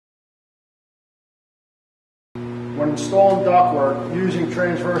when installing ductwork using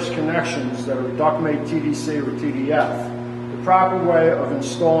transverse connections that are duct-made TDC or TDF, the proper way of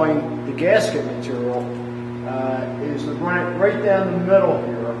installing the gasket material is to run it right down the middle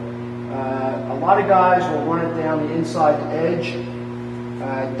here. A lot of guys will run it down the inside edge.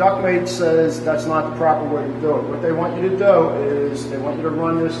 Duct-made says that's not the proper way to do it. What they want you to do is they want you to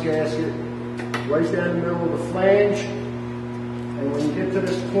run this gasket right down the middle of the flange, and when you get to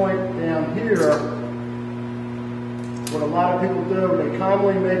this point down here, what a lot of people do, they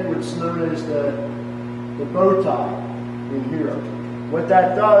commonly make what's known as the bow tie in here. What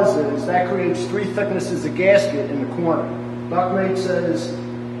that does is that creates 3 thicknesses of gasket in the corner. Duct-made says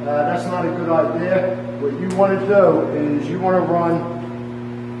that's not a good idea. What you want to do is you want to run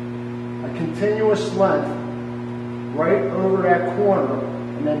a continuous length right over that corner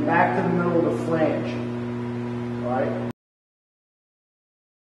and then back to the middle of the flange. All right?